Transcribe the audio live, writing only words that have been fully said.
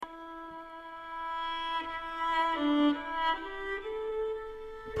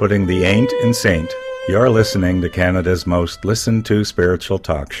putting the ain't in saint. You're listening to Canada's most listened to spiritual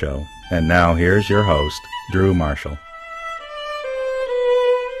talk show. And now here's your host, Drew Marshall.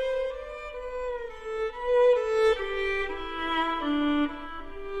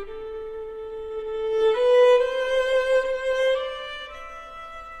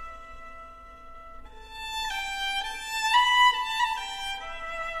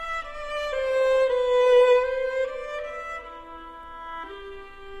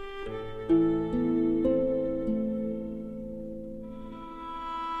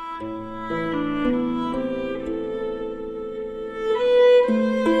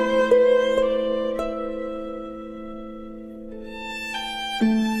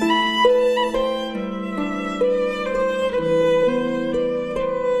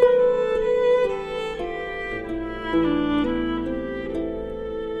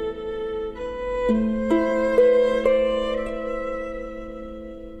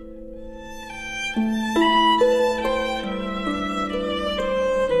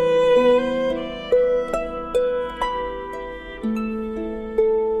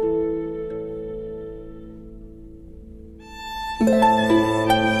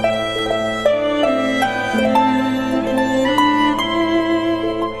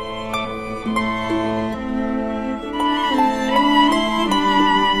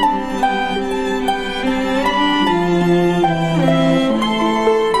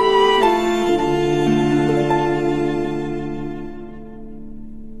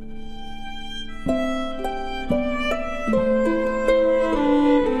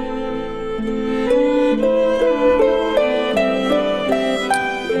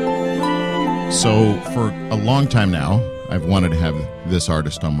 So for a long time now, I've wanted to have this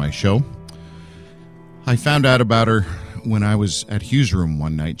artist on my show. I found out about her when I was at Hughes Room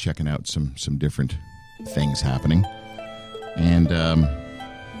one night checking out some different things happening. And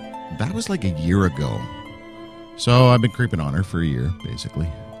that was like a year ago. So I've been creeping on her for a year, basically.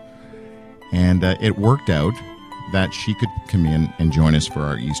 And it worked out that she could come in and join us for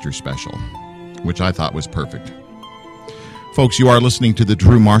our Easter special, which I thought was perfect. Folks, you are listening to The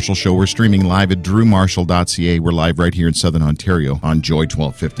Drew Marshall Show. We're streaming live at drewmarshall.ca. We're live right here in Southern Ontario on Joy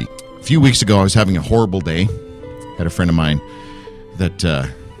 1250. A few weeks ago, I was having a horrible day. Had a friend of mine that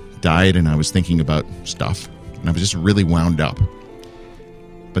died, and I was thinking about stuff, and I was just really wound up.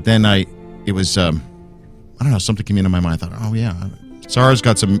 But then something came into my mind. I thought, oh yeah, Sahra's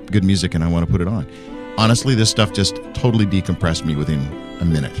got some good music, and I want to put it on. Honestly, this stuff just totally decompressed me within a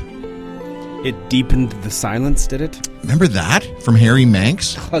minute. It deepened the silence, did it? Remember that from Harry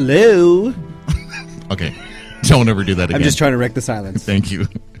Manx? Hello. Okay, don't ever do that again. I'm just trying to wreck the silence. Thank you.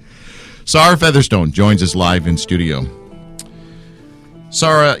 Sahra Featherstone joins us live in studio.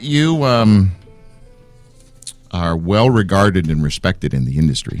 Sahra, you are well regarded and respected in the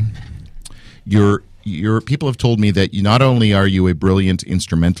industry. Your people have told me that you not only are you a brilliant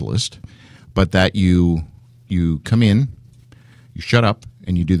instrumentalist, but that you come in, you shut up,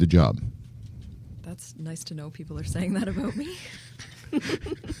 and you do the job. That's nice to know people are saying that about me.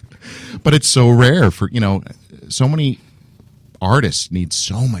 But it's so rare for, so many artists need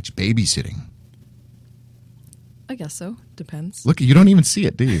so much babysitting. I guess so. Depends. Look, you don't even see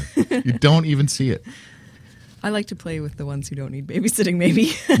it, do you? You don't even see it. I like to play with the ones who don't need babysitting,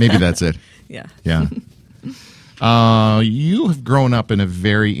 maybe. Maybe that's it. Yeah. Yeah. You have grown up in a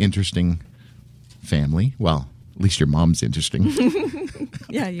very interesting family. Well, at least your mom's interesting.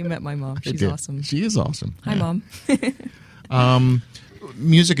 Yeah, you met my mom. She's awesome. She is awesome. Hi, yeah. Mom.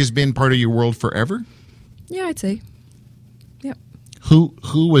 Music has been part of your world forever? Yeah, I'd say. Yep. Who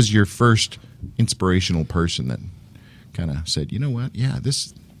was your first inspirational person that kind of said, you know what? Yeah,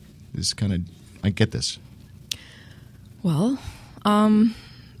 this kind of, I get this. Well,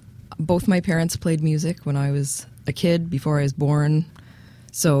 both my parents played music when I was a kid, before I was born.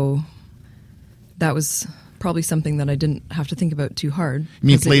 So that was probably something that I didn't have to think about too hard. You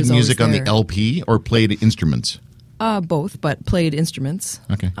mean played music on the LP or played instruments? Both, but played instruments.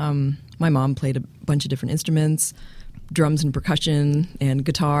 Okay. My mom played a bunch of different instruments, drums and percussion and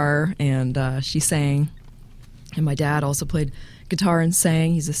guitar, and she sang. And my dad also played guitar and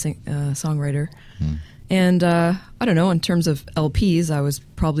sang. He's a songwriter. And I don't know, in terms of LPs, I was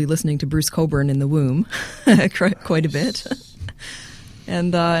probably listening to Bruce Cockburn in the womb quite a bit.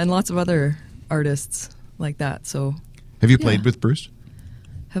 and lots of other artists like that. So, have you played with Bruce?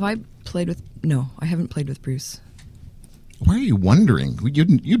 Have I played with? No, I haven't played with Bruce. Why are you wondering?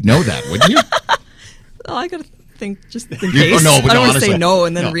 You'd know that, wouldn't you? Oh, I gotta think just in case. No, but I don't want to honestly, say no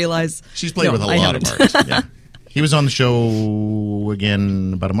and then realize she's played with a lot of artists. Yeah. He was on the show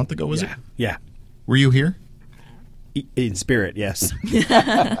again about a month ago, was it? Yeah. Were you here? In spirit, yes.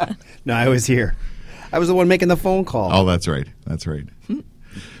 No, I was here. I was the one making the phone call. Oh, that's right. That's right.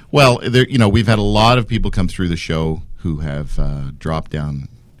 Well, we've had a lot of people come through the show who have dropped down.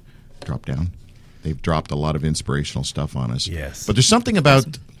 They've dropped a lot of inspirational stuff on us. Yes. But there's something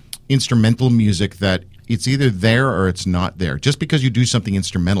about instrumental music that it's either there or it's not there. Just because you do something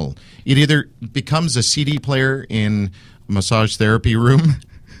instrumental, it either becomes a CD player in a massage therapy room.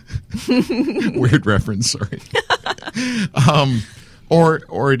 Weird reference, sorry.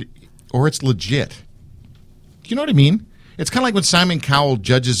 Or it's legit. Do you know what I mean? It's kind of like when Simon Cowell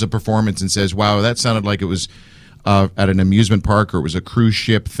judges a performance and says, wow, that sounded like it was at an amusement park, or it was a cruise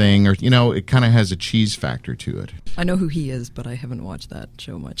ship thing, or, it kind of has a cheese factor to it. I know who he is, but I haven't watched that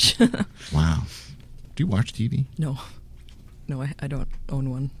show much. Wow. Do you watch TV? No, I don't own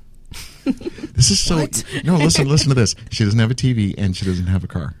one. This is so... What? No, listen to this. She doesn't have a TV and she doesn't have a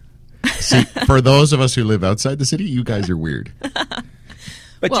car. See, for those of us who live outside the city, you guys are weird.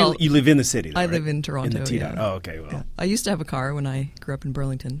 But Well, you live in the city, though, I right? live in Toronto. In the T-dot. Yeah. Oh, okay. Well, Yeah. I used to have a car when I grew up in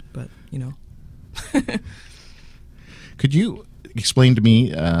Burlington, but Could you explain to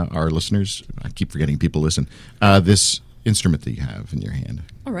me, our listeners, I keep forgetting people listen, this instrument that you have in your hand?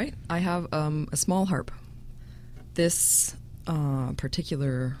 All right. I have a small harp. This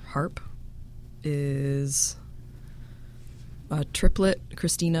particular harp is a triplet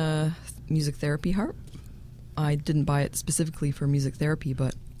Christina music therapy harp. I didn't buy it specifically for music therapy,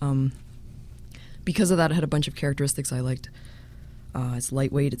 but because of that, it had a bunch of characteristics I liked. It's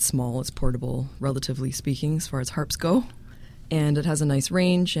lightweight, it's small, it's portable, relatively speaking, as far as harps go. And it has a nice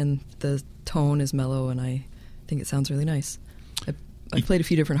range, and the tone is mellow, and I think it sounds really nice. I've played a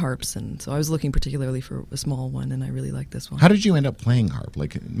few different harps, and so I was looking particularly for a small one, and I really like this one. How did you end up playing harp?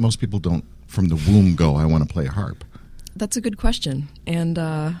 Like, most people don't, from the womb, go, I want to play a harp. That's a good question, and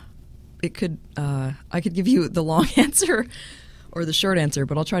I could give you the long answer or the short answer,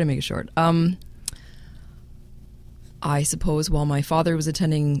 but I'll try to make it short. I suppose while my father was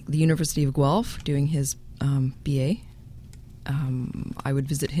attending the University of Guelph doing his BA, I would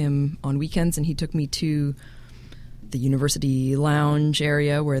visit him on weekends, and he took me to the university lounge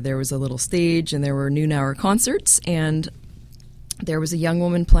area where there was a little stage and there were noon hour concerts, and there was a young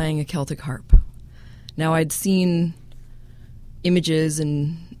woman playing a Celtic harp. Now, I'd seen images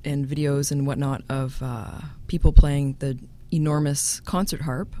and videos and whatnot of people playing the enormous concert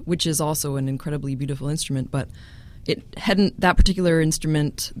harp, which is also an incredibly beautiful instrument, but it hadn't, that particular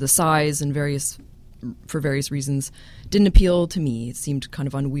instrument, the size and for various reasons, didn't appeal to me. It seemed kind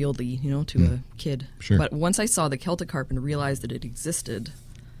of unwieldy, to a kid. Sure. But once I saw the Celtic harp and realized that it existed,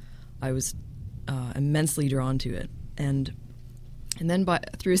 I was immensely drawn to it. And then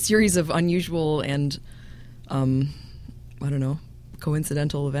through a series of unusual and,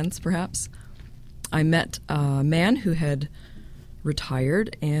 coincidental events, perhaps, I met a man who had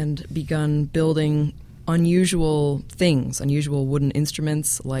retired and begun building unusual things, unusual wooden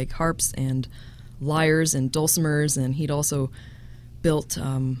instruments like harps and lyres and dulcimers, and he'd also built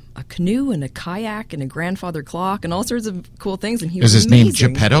a canoe and a kayak and a grandfather clock and all sorts of cool things. And he was amazing. Is his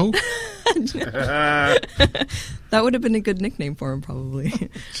name Geppetto? That would have been a good nickname for him, probably.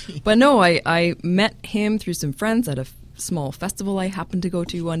 But no, I met him through some friends at a small festival I happened to go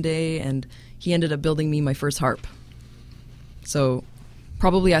to one day, and he ended up building me my first harp. So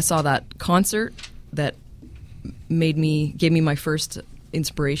probably I saw that concert that gave me my first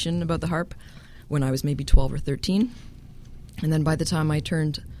inspiration about the harp when I was maybe 12 or 13. And then by the time I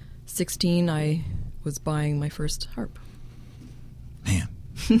turned 16, I was buying my first harp. Man.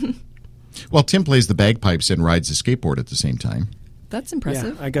 Well, Tim plays the bagpipes and rides a skateboard at the same time. That's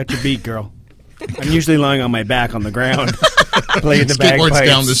impressive. Yeah, I got your beat, girl. I'm usually lying on my back on the ground playing the Skateboards bagpipes.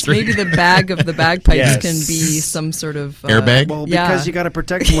 down the street. Maybe the bag of the bagpipes Yes. can be some sort of Airbag? Well, Yeah. because you got to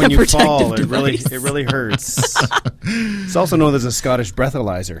protect them when you Protective fall. It device. really hurts. It's also known as a Scottish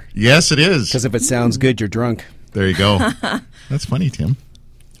breathalyzer, Yes, it is. because if it sounds good, you're drunk. There you go. That's funny, Tim.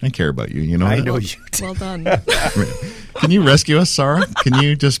 I care about you. You know I that? know you do. Well done. Can you rescue us, Sahra? Can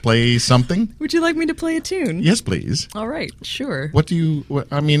you just play something? Would you like me to play a tune? Yes, please. All right, sure.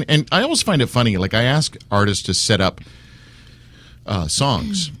 And I always find it funny. Like, I ask artists to set up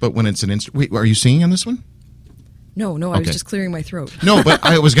songs, but when it's an instrument... Wait, are you singing on this one? No, I Okay. was just clearing my throat. No, but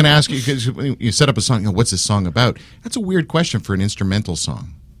I was going to ask you, because when you set up a song, what's this song about? That's a weird question for an instrumental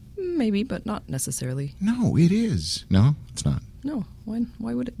song. Maybe, but not necessarily. No, it is. No, it's not. No, why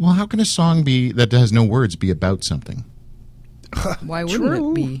would it? Well, how can a song that has no words be about something? Why wouldn't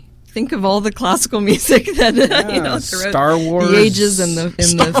True. it be? Think of all the classical music that throughout Star Wars, the ages and the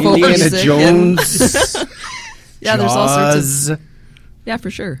folk Indiana music and- Jones, yeah, there's all sorts Jaws. of. Yeah,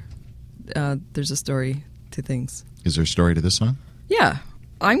 for sure. There's a story to things. Is there a story to this song? Yeah.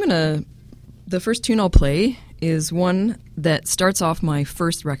 The first tune I'll play is one that starts off my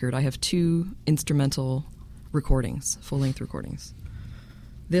first record. I have 2 instrumental recordings, full-length recordings.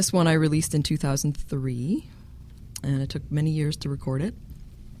 This one I released in 2003, and it took many years to record it.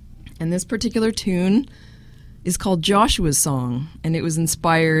 And this particular tune is called Joshua's Song, and it was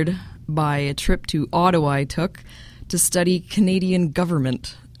inspired by a trip to Ottawa I took to study Canadian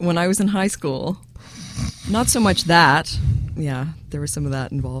government when I was in high school. Not so much that. Yeah, there was some of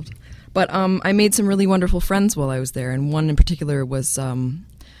that involved. But I made some really wonderful friends while I was there, and one in particular was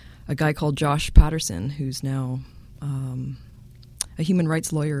a guy called Josh Patterson, who's now a human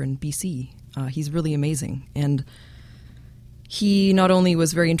rights lawyer in BC. He's really amazing. And he not only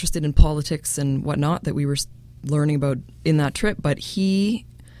was very interested in politics and whatnot that we were learning about in that trip, but he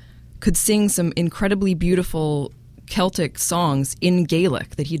could sing some incredibly beautiful Celtic songs in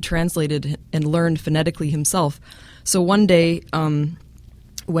Gaelic that he'd translated and learned phonetically himself. So one day,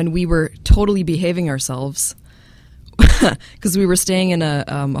 when we were totally behaving ourselves, because we were staying in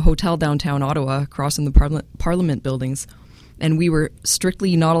a hotel downtown Ottawa, across from the Parliament buildings, and we were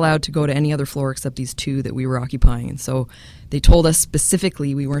strictly not allowed to go to any other floor except these 2 that we were occupying. And so they told us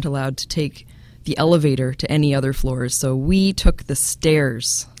specifically we weren't allowed to take the elevator to any other floors. So we took the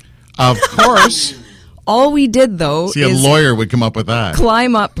stairs. Of course. All we did, though, See, a lawyer would come up with that.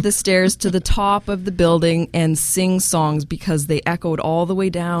 Climb up the stairs to the top of the building and sing songs because they echoed all the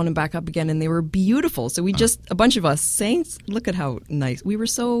way down and back up again, and they were beautiful. So we just, a bunch of us sang, look at how nice. We were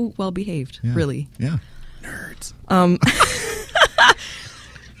so well behaved, really. Yeah. Nerds.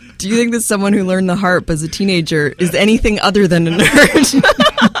 Do you think that someone who learned the harp as a teenager is anything other than a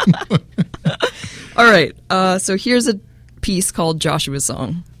nerd? All right, so here's a piece called Joshua's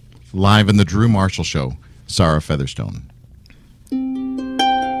Song. Live in the Drew Marshall Show, Sahra Featherstone.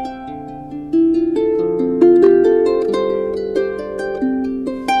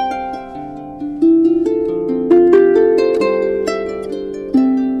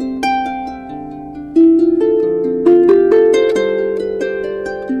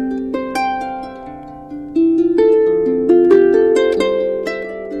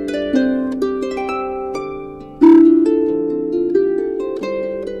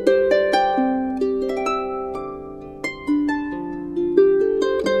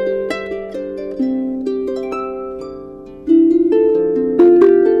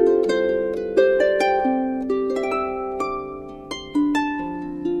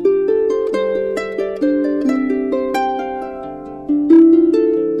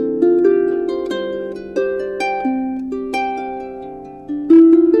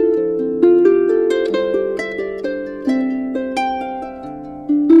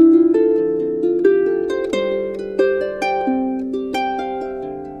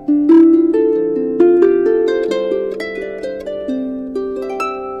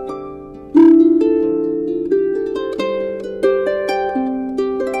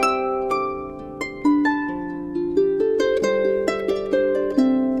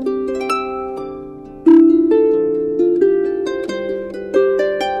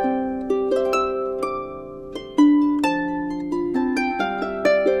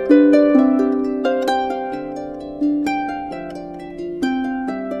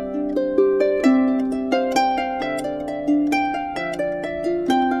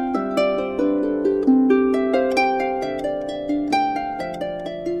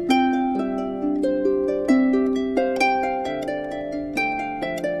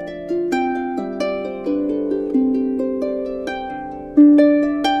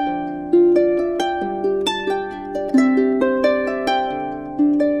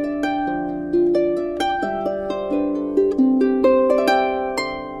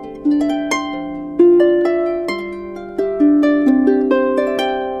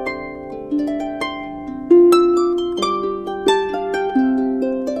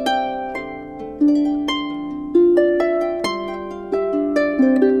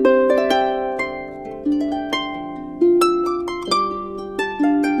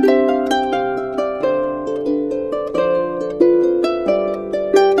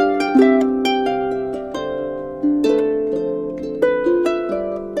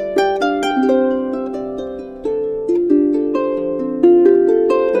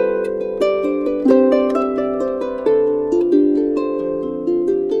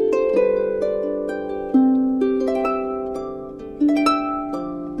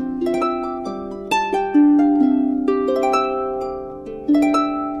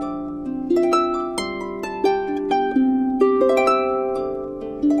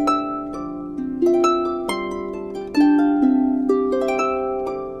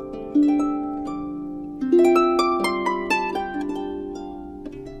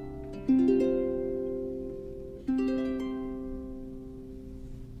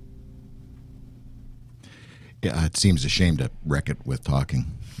 it seems a shame to wreck it with talking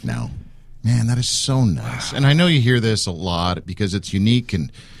now. Man, that is so nice. And I know you hear this a lot because it's unique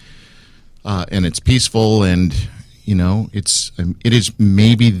and it's peaceful, and it is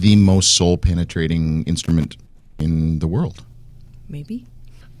maybe the most soul penetrating instrument in the world. Maybe.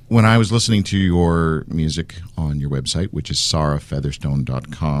 When I was listening to your music on your website, which is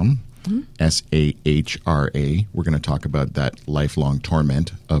sahrafeatherstone.com, Sahra, we're going to talk about that lifelong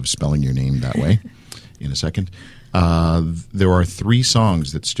torment of spelling your name that way in a second. There are 3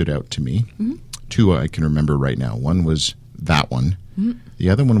 songs that stood out to me. 2 I can remember right now. One was that one. The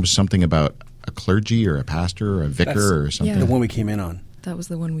other one was something about a clergy or a pastor or a vicar or something. The one we came in on. That was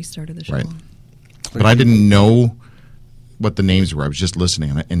the one we started the show Right. on. But I didn't know what the names were. I was just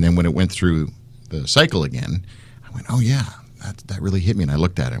listening. And then when it went through the cycle again, I went, oh, yeah, that really hit me. And I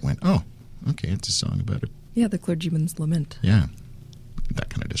looked at it and went, oh, okay, it's a song about it. Yeah, the Clergyman's Lament. Yeah. That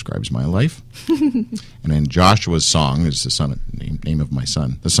kind of describes my life. And then Joshua's song is the name of my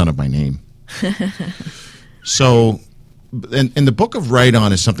son, the son of my name. So, and the Book of Right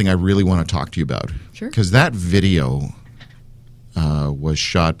On is something I really want to talk to you about. Sure. Because that video was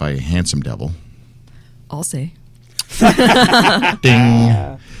shot by a handsome devil. I'll say.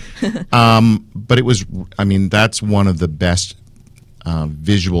 Ding. But it was, that's one of the best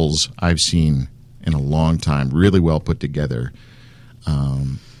visuals I've seen in a long time. Really well put together.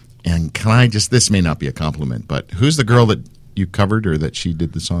 And can I this may not be a compliment, but who's the girl that you covered or that she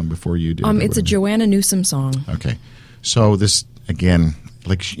did the song before you did? It's a Joanna Newsom song. Okay. So this, again,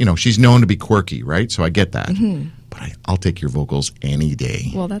 she's known to be quirky, right? So I get that. But I'll take your vocals any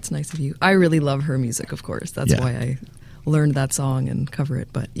day. Well, that's nice of you. I really love her music, of course. That's why I learned that song and cover it.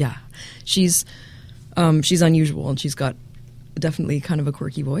 But yeah, she's unusual, and she's got definitely kind of a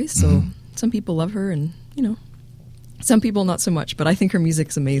quirky voice. So some people love her, and some people not so much. But I think her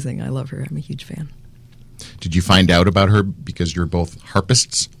music's amazing. I love her. I'm a huge fan. Did you find out about her because you're both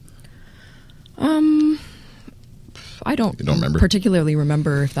harpists? I don't remember? particularly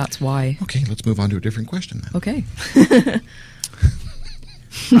remember if that's why. Okay, let's move on to a different question then. Okay.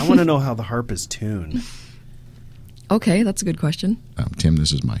 I want to know how the harp is tuned. Okay, that's a good question. Tim,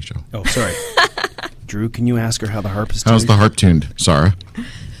 this is my show. Oh, sorry. Drew, can you ask her how the harp is tuned? How's the harp tuned, Sahra?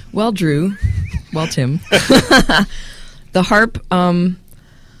 Well, Drew. Well, Tim. The harp,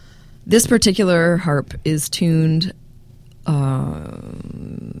 this particular harp is tuned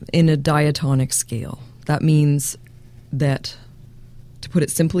in a diatonic scale. That means that, to put it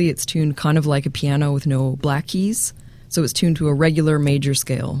simply, it's tuned kind of like a piano with no black keys. So it's tuned to a regular major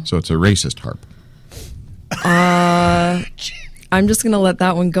scale. So it's a racist harp. I'm just going to let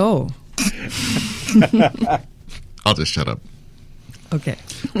that one go. I'll just shut up. Okay.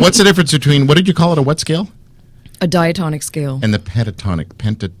 What's the difference between, what did you call it, a what scale? A diatonic scale. And the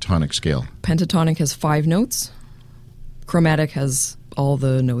pentatonic scale? Pentatonic has 5 notes. Chromatic has all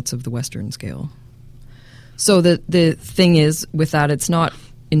the notes of the Western scale. So the thing is, with that, it's not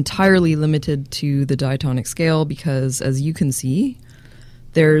entirely limited to the diatonic scale because, as you can see,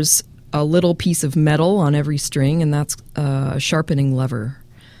 there's a little piece of metal on every string, and that's a sharpening lever.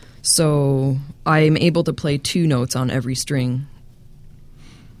 So I'm able to play 2 notes on every string,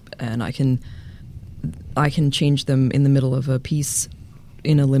 and I can change them in the middle of a piece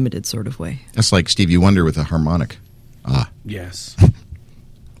in a limited sort of way. That's like Stevie Wonder with a harmonic. Yes.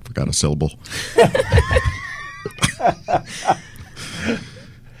 Forgot a syllable.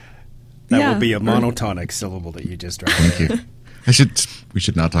 That would be a monotonic syllable that you just dropped. Thank you. We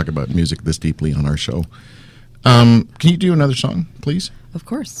should not talk about music this deeply on our show. Can you do another song, please? Of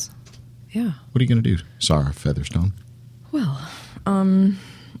course. Yeah. What are you going to do, Sahra Featherstone? Well,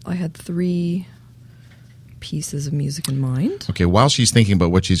 I had 3 pieces of music in mind. Okay, while she's thinking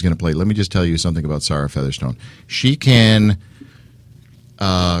about what she's going to play, let me just tell you something about Sahra Featherstone. She can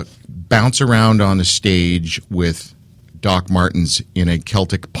bounce around on a stage with Doc Martens in a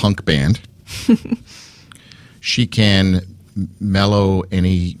Celtic punk band. She can mellow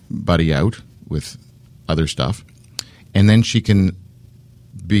anybody out with other stuff. And then she can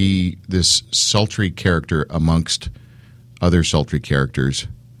be this sultry character amongst other sultry characters.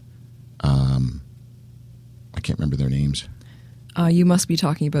 I can't remember their names. You must be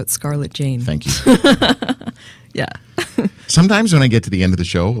talking about Scarlet Jane. Thank you. Yeah. Sometimes when I get to the end of the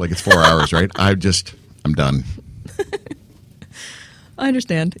show, like it's 4 hours, right? I'm done. I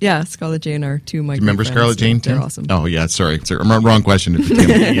understand. Yeah, Scarlet Jane are 2 of my Do you remember great Scarlet friends. Jane, Tim? They're awesome. Oh, yeah, sorry. Wrong question. Tim,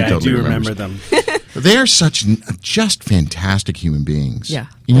 Yeah, totally I do remembers. remember them. They are such just fantastic human beings. Yeah,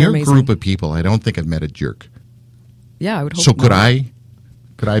 In they're your amazing. group of people, I don't think I've met a jerk. Yeah, I would hope So could not.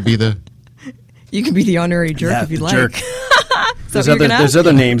 I be the... You can be the honorary jerk Yeah, if you'd the like. jerk. There's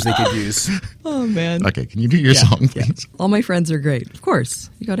other names they could use. Oh, man. Okay, can you do your song, please? All my friends are great. Of course.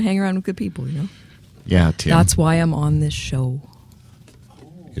 You got to hang around with good people, you know? Yeah, Tim. That's why I'm on this show.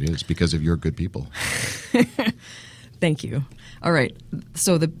 It is because of your good people. Thank you. All right.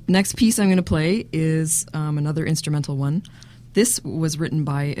 So the next piece I'm going to play is another instrumental one. This was written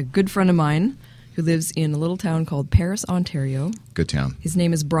by a good friend of mine who lives in a little town called Paris, Ontario. Good town. His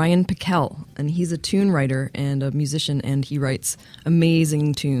name is Brian Piquel, and he's a tune writer and a musician, and he writes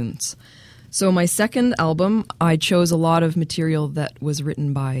amazing tunes. So my second album, I chose a lot of material that was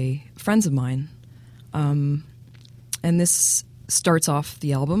written by friends of mine. And this starts off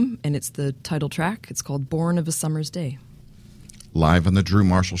the album, and it's the title track. It's called Born of a Summer's Day. Live on the Drew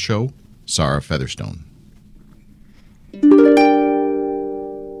Marshall Show, Sahra Featherstone.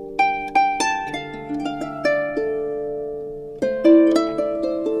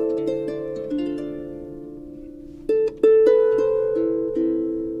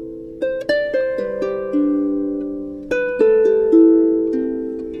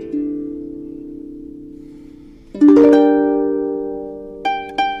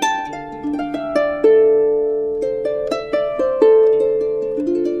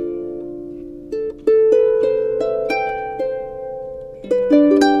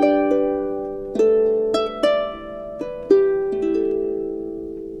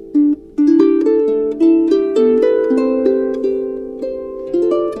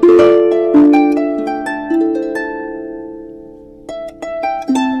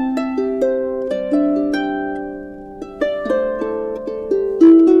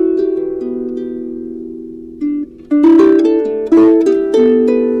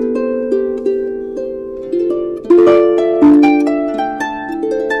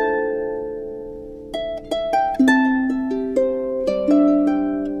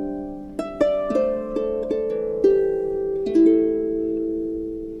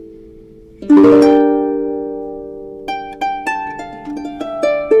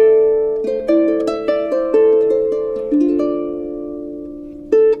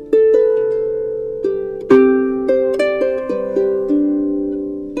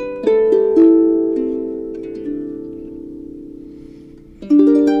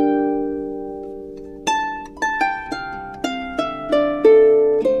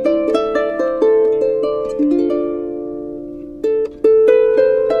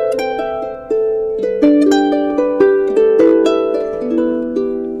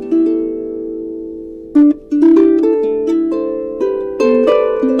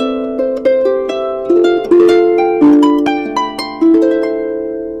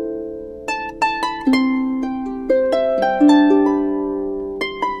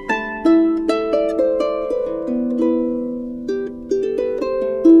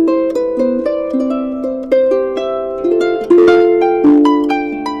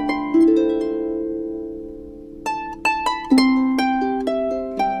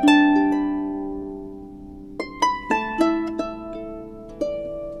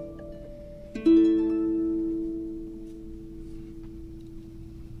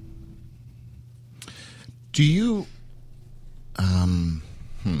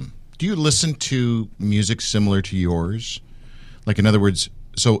 Do you listen to music similar to yours? Like, in other words,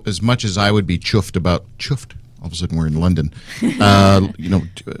 so as much as I would be chuffed, all of a sudden we're in London,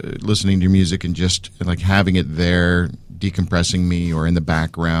 listening to your music and just like having it there, decompressing me or in the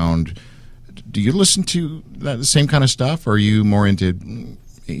background, do you listen to the same kind of stuff, or are you more into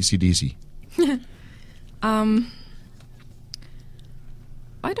AC/DC? I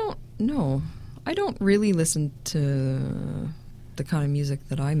don't know. I don't really listen to the kind of music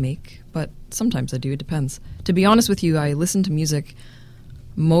that I make, but sometimes I do. It depends. To be honest with you, I listen to music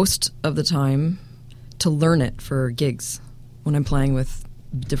most of the time to learn it for gigs when I'm playing with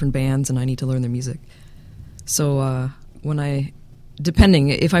different bands and I need to learn their music. So depending,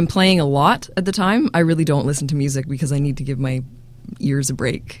 if I'm playing a lot at the time, I really don't listen to music because I need to give my ears a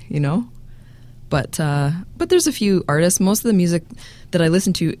break, you know? But there's a few artists. Most of the music that I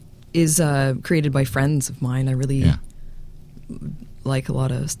listen to is created by friends of mine. I really like a lot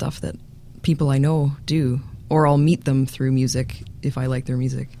of stuff that people I know do, or I'll meet them through music if I like their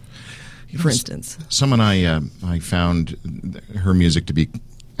music. For instance, someone I found her music to be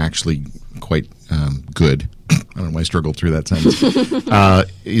actually quite good. I don't know why I struggled through that sentence.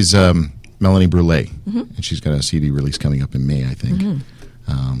 Is Melanie Brule, and she's got a CD release coming up in May, I think.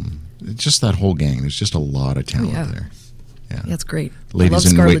 Just that whole gang. There's just a lot of talent there. Yeah, that's great. Ladies I love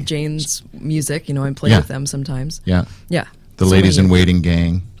Scarlett Jane's music. You know, I play with them sometimes. Yeah. The so Ladies in Waiting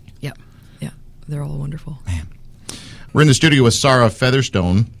gang. Yeah. They're all wonderful. Man. We're in the studio with Sahra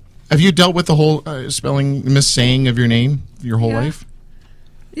Featherstone. Have you dealt with the whole spelling missaying of your name your whole life?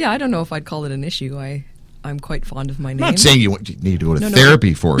 Yeah, I don't know if I'd call it an issue. I'm quite fond of my name. I'm not saying you need to go to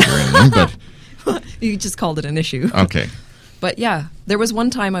therapy for it or anything, but... You just called it an issue. Okay. But yeah, there was one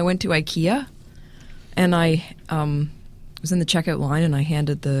time I went to IKEA, and I was in the checkout line, and I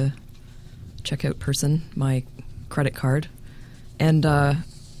handed the checkout person my credit card, and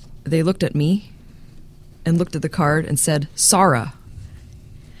they looked at me and looked at the card and said, Sahra.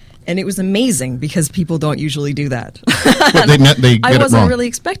 And it was amazing because people don't usually do that. Well, they get I wasn't it wrong. really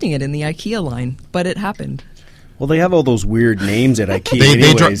expecting it in the IKEA line, but it happened. Well, they have all those weird names at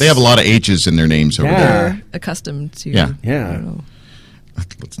IKEA. They have a lot of H's in their names over there. They're accustomed to Yeah. I don't know,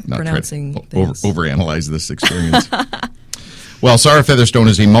 Let's not pronouncing try to things. overanalyze this experience. Well, Sahra Featherstone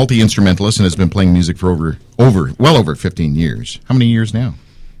is a multi-instrumentalist and has been playing music for well over 15 years. How many years now?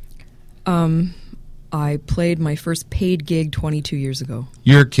 I played my first paid gig 22 years ago.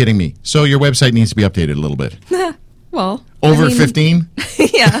 You're kidding me. So your website needs to be updated a little bit. Well, Over 15?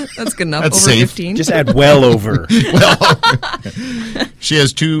 Yeah, that's good enough. That's Over safe. 15. Just add well over. She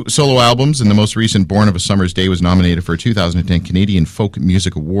has 2 solo albums, and the most recent, Born of a Summer's Day, was nominated for a 2010 Canadian Folk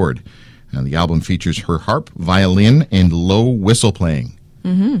Music Award. And the album features her harp, violin, and low whistle playing.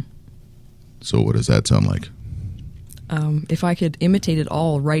 Mm-hmm. So what does that sound like? If I could imitate it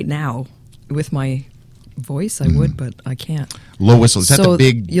all right now with my voice, I would, but I can't. Low whistle. Is that So the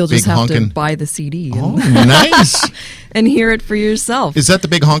big, you'll just big have honkin'? to buy the CD Oh, and, nice. and hear it for yourself. Is that the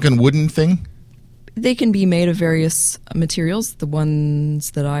big honkin' wooden thing? They can be made of various materials. The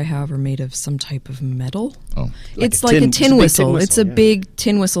ones that I have are made of some type of metal. Oh, It's a like a tin- it's a tin big whistle. tin It's a whistle, yeah. big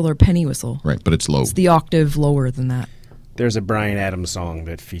tin whistle or penny whistle. right, but it's low. It's the octave lower than that. There's a Bryan Adams song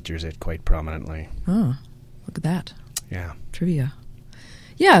that features it quite prominently. Oh, look at that. Yeah. Trivia.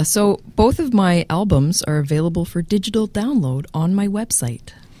 Yeah, so both of my albums are available for digital download on my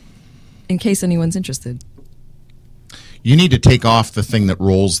website, in case anyone's interested. You need to take off the thing that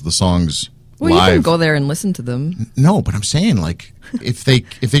rolls the songs Well, live. you can go there and listen to them. No, but I'm saying, like, if they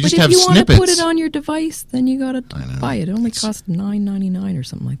But just if have you want snippets. to put it on your device, then you got I know. to buy it. It only costs $9.99 or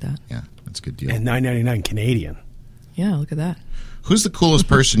something like that. Yeah, that's a good deal. And $9.99 Canadian. Yeah, look at that. Who's the coolest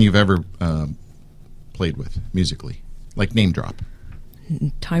person you've ever played with musically? Like, name drop.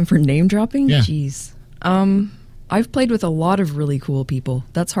 Time for name dropping? Yeah. Jeez. I've played with a lot of really cool people.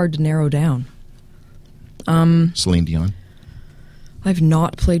 That's hard to narrow down. Celine Dion. I've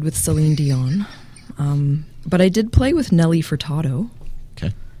not played with Celine Dion, but I did play with Nelly Furtado.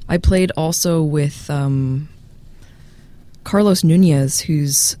 Okay. I played also with Carlos Nunez,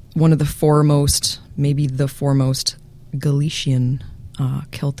 who's one of the foremost, maybe the foremost Galician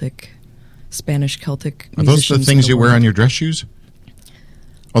Spanish Celtic Are those the musicians in things you wear world. on your dress shoes?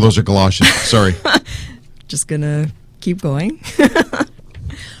 Oh, those are galoshes. Sorry. Just gonna keep going.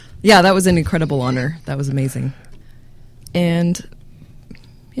 Yeah, that was an incredible honor. That was amazing. And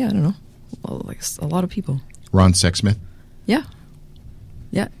yeah, I don't know. Well, like a lot of people. Ron Sexsmith. Yeah.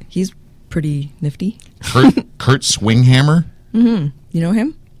 Yeah, he's pretty nifty. Kurt Swinghammer. You know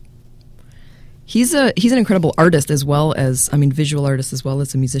him? He's an incredible artist as well as, visual artist as well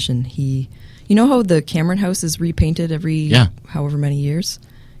as a musician. You know how the Cameron House is repainted every however many years?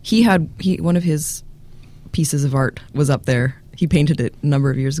 One of his pieces of art was up there. He painted it a number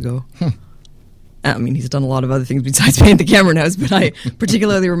of years ago. He's done a lot of other things besides paint the Cameron House, but I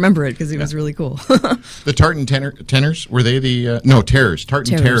particularly remember it because it was really cool. The Tartan Tenors, were they the... no, Terrors.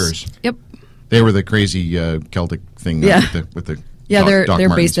 Tartan Terrors. Yep. They were the crazy Celtic thing Yeah. with the Yeah, Doc they're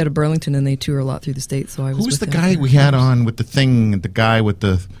Martens. based out of Burlington and they tour a lot through the States. So I was Who was with the them guy for we had years. on with the thing, the guy with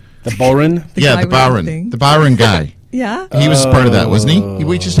the... The Boren? The yeah, guy the with the Byron. thing. The Byron guy. Yeah. He was part of that, wasn't he?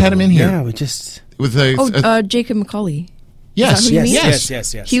 We just had him in here. Yeah, we just... With a, Jacob McCauley. yes, is that who you mean? yes.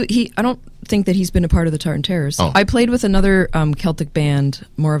 Yes. I don't think that he's been a part of the Tartan Terrors. Oh. I played with another Celtic band,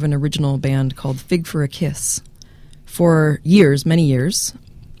 more of an original band called Fig for a Kiss, for years, many years,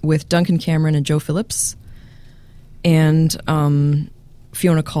 with Duncan Cameron and Joe Phillips, and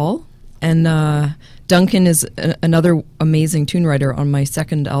Fiona Call. And Duncan is another amazing tune writer. On my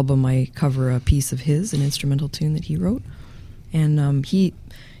second album, I cover a piece of his, an instrumental tune that he wrote. And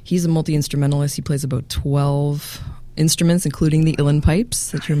he's a multi-instrumentalist. He plays about 12 instruments, including the uilleann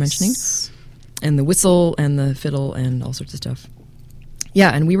pipes that you're mentioning, and the whistle and the fiddle and all sorts of stuff.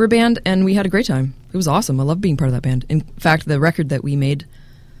 Yeah, and we were a band, and we had a great time. It was awesome. I loved being part of that band. In fact, the record that we made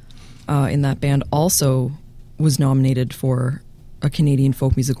in that band also was nominated for a Canadian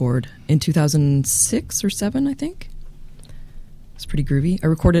Folk Music Award in 2006 or 7, I think. It's pretty groovy. I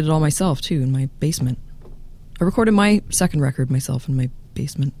recorded it all myself, too, in my basement. I recorded my second record myself in my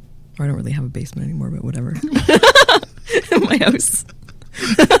basement. Or I don't really have a basement anymore, but whatever. In my house.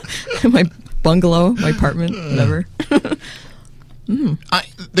 my bungalow, my apartment, whatever.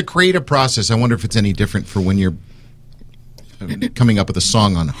 The creative process, I wonder if it's any different for when you're coming up with a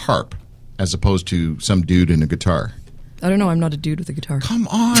song on harp as opposed to some dude in a guitar. I don't know. I'm not a dude with a guitar. Come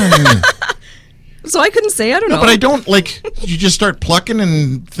on. So I couldn't say. I don't know. But I don't, like, you just start plucking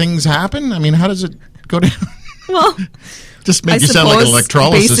and things happen? I mean, how does it go down? Well, just make you sound like an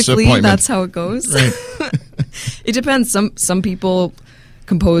electrolysis basically, appointment. That's how it goes. Right. It depends. Some people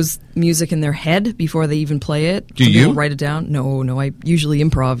compose music in their head before they even play it. Do Some you people write it down? No. I usually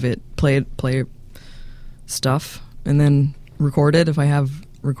improv it, play stuff, and then record it if I have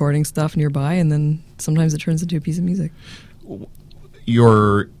recording stuff nearby, and then sometimes it turns into a piece of music.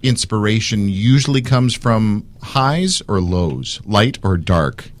 Your inspiration usually comes from highs or lows, light or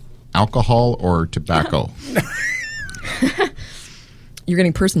dark, alcohol or tobacco? You're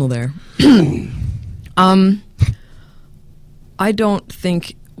getting personal there. I don't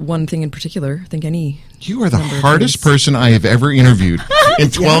think one thing in particular. I think any. You are the hardest person I have ever interviewed in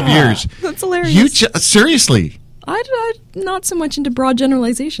 12 years. That's hilarious. Seriously. I'm not so much into broad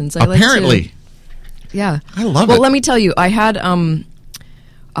generalizations. Apparently. Yeah. I love it. Well, let me tell you, I had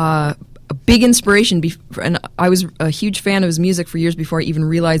a big inspiration, and I was a huge fan of his music for years before I even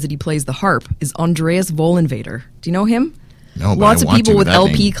realized that he plays the harp, is Andreas Vollenweider. Do you know him? No, but Lots I of want people to with that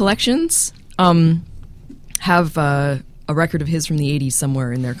LP name. collections have a record of his from the 80s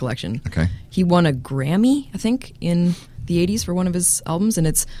somewhere in their collection. Okay. He won a Grammy, I think, in the 80s for one of his albums, and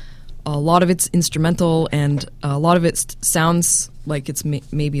it's a lot of it's instrumental, and a lot of it sounds like it's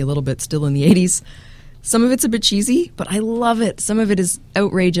maybe a little bit still in the 80s. Some of it's a bit cheesy, but I love it. Some of it is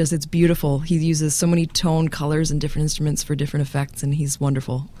outrageous. It's beautiful. He uses so many tone, colors, and different instruments for different effects, and he's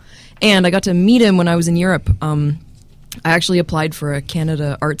wonderful. And I got to meet him when I was in Europe. I actually applied for a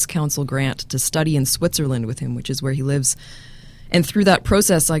Canada Arts Council grant to study in Switzerland with him, which is where he lives. And through that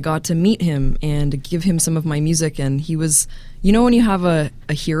process, I got to meet him and give him some of my music. And he was, you know, when you have a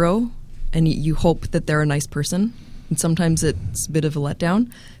hero and you hope that they're a nice person, and sometimes it's a bit of a letdown.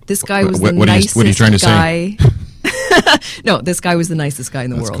 This guy was the nicest what are you trying to guy. say? No, this guy was the nicest guy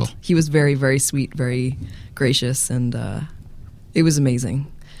in the That's world. cool. He was very, very sweet, very gracious, and it was amazing.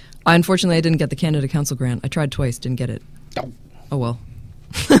 Unfortunately, I didn't get the Canada Council grant. I tried twice, didn't get it. Oh well.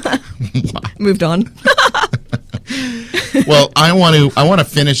 Moved on. Well, I want to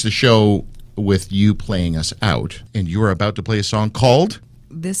finish the show with you playing us out, and you are about to play a song called.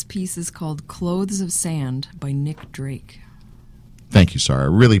 This piece is called "Clothes of Sand" by Nick Drake. Thank you, Sahra. I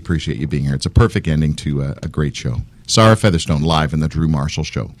really appreciate you being here. It's a perfect ending to a great show. Sahra Featherstone live in the Drew Marshall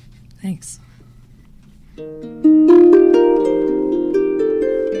Show. Thanks.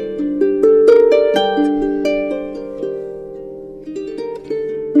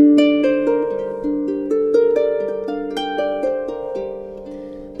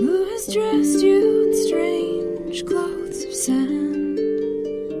 Who has dressed you in strange clothes of sand?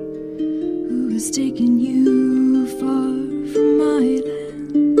 Who has taken you far from my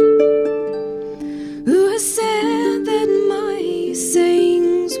land? Who has said that my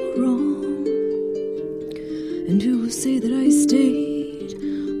sayings were wrong? And who will say that I stayed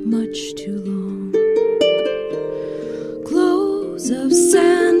much too long? Clothes of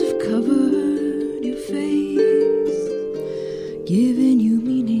sand have covered your face, given you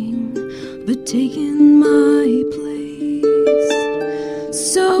meaning, but taken my place.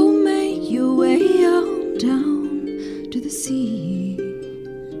 So make your way on down to the sea.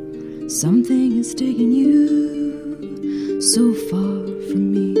 Something has taken you so far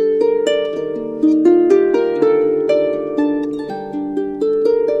from me.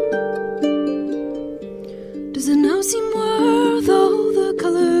 Does it now seem worth all the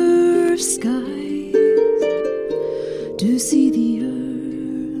color of skies to see the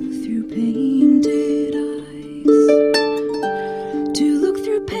earth through painted eyes, to look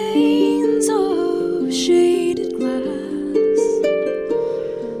through panes of shaded glass,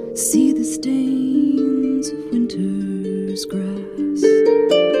 see the stains of winter's grass?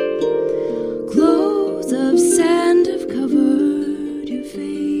 Clothes of sand have covered your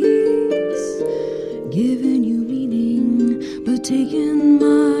face, given you meaning, but taken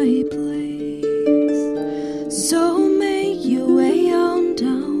my place. So make your way on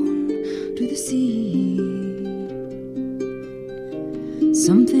down to the sea.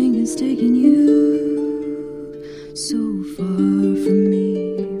 Something has taken you so far from me.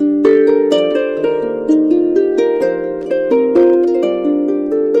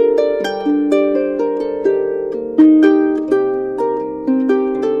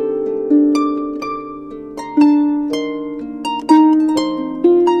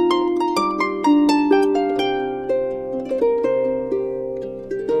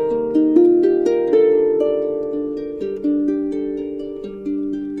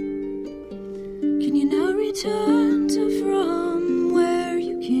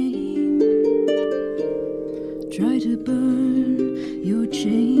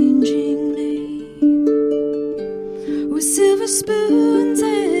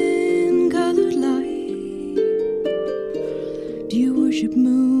 colored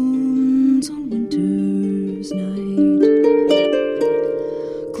moons on winter's night.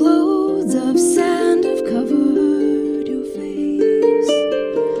 Clothes of sand have covered your face,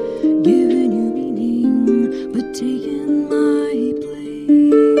 given you meaning, but taken my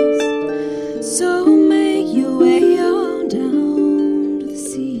place. So make your way on down to the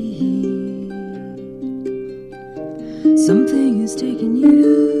sea. Something has taken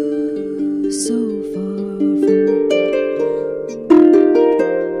you so far from me.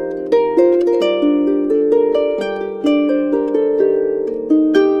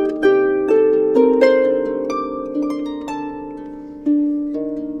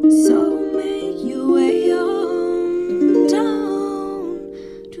 So make your way on down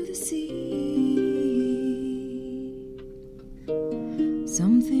to the sea.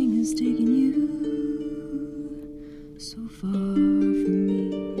 Something has taken you so far.